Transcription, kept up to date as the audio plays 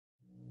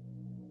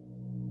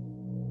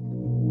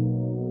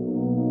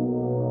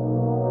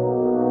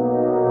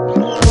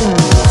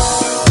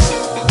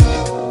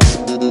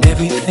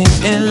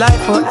in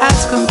life will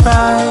ask a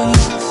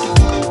price.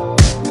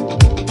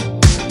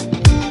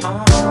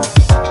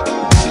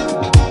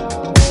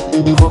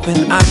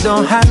 Hoping I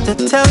don't have to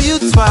tell you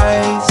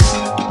twice.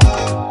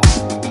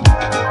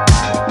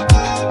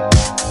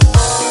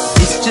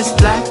 It's just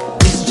black,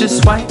 it's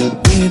just white.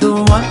 We're the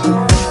one who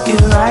make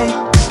it right.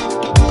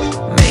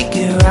 Make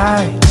it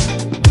right.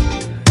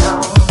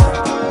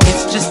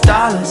 It's just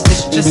dollars,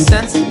 it's just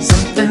cents.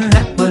 Something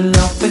that we'll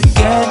all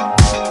forget.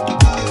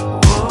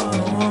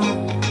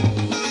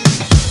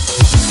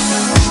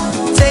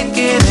 Take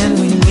it and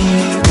we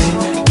leave it.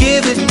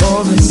 Give it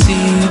or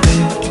receive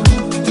it.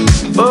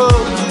 Oh.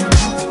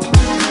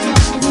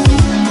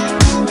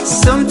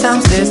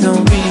 Sometimes there's no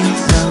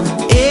reason.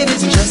 It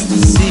is just the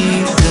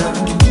season.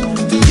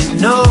 You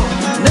know,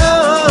 no.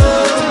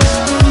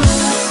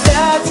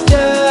 That's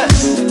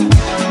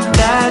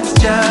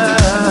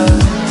just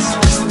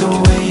the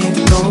way it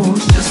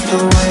goes. Just the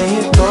way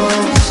it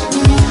goes.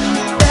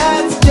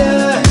 That's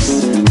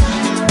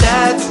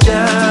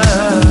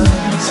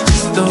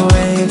just the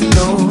way it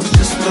goes.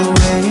 Just the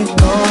way it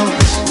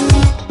goes.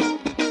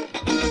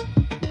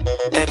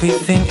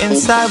 Everything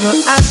inside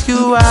will ask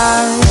you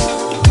why.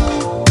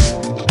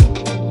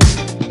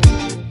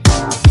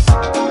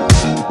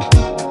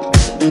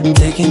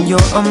 Taking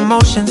your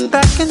emotions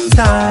back in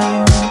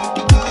time.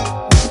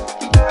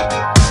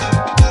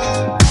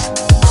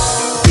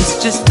 It's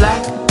just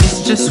black,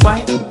 it's just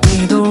white.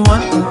 Be the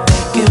one who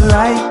make it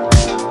right.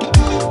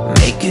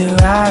 Make it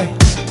right.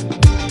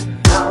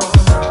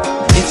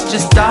 It's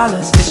just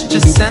dollars, it's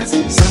just cents.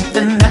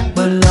 Something that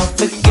we'll all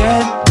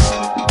forget.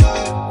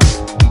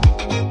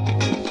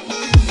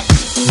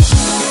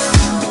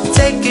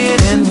 Take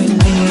it and we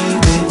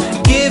leave it.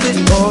 Give it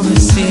or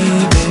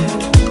receive it.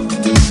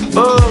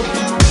 Oh.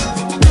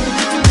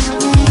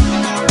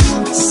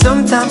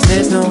 Sometimes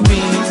there's no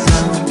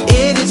reason.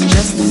 It is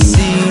just the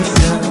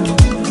season.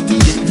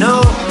 You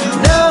know,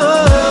 no.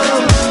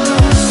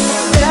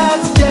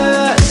 That's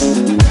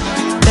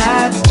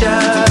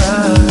just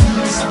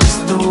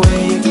the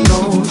way it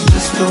goes.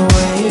 Just the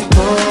way it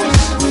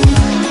goes.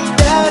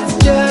 That's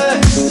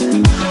just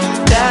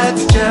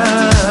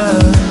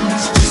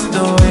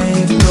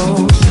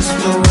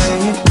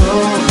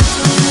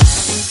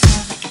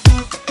the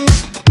way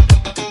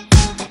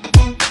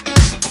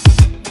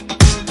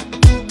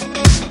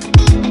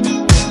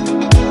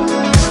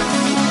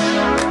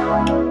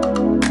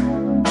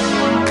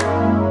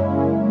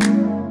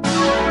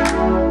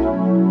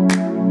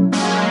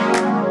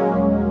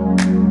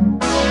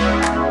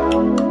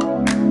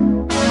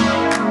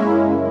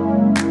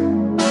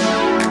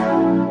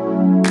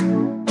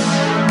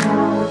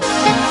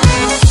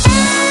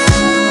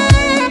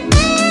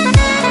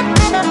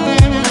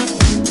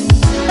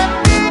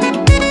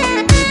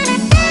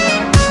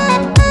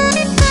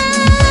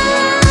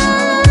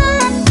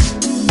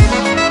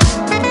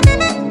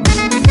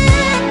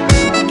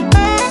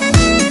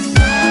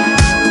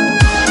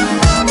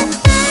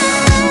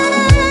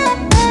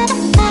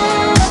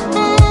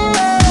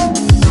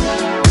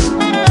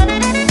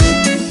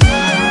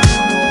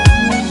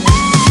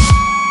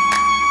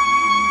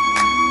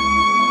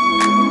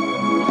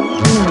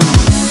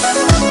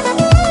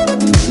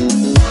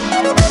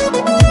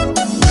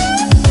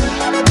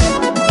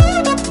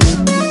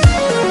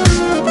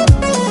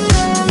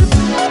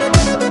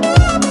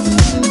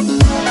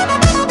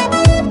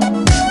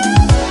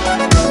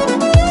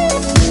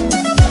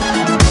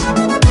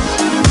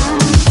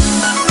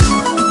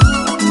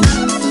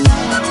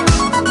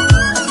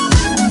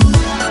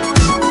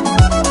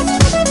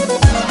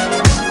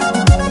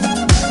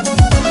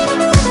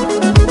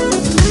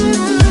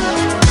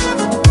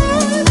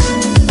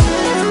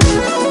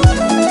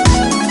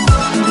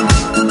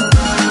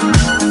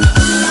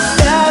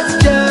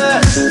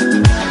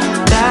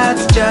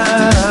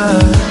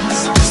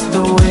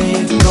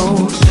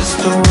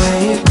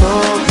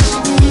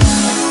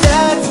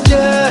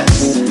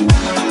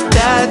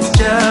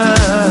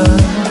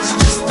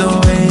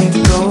it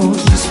goes.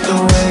 Just the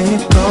way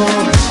it goes.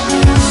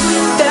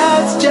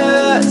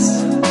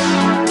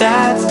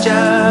 That's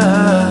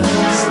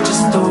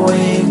just the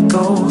way it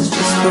goes,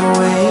 just the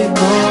way it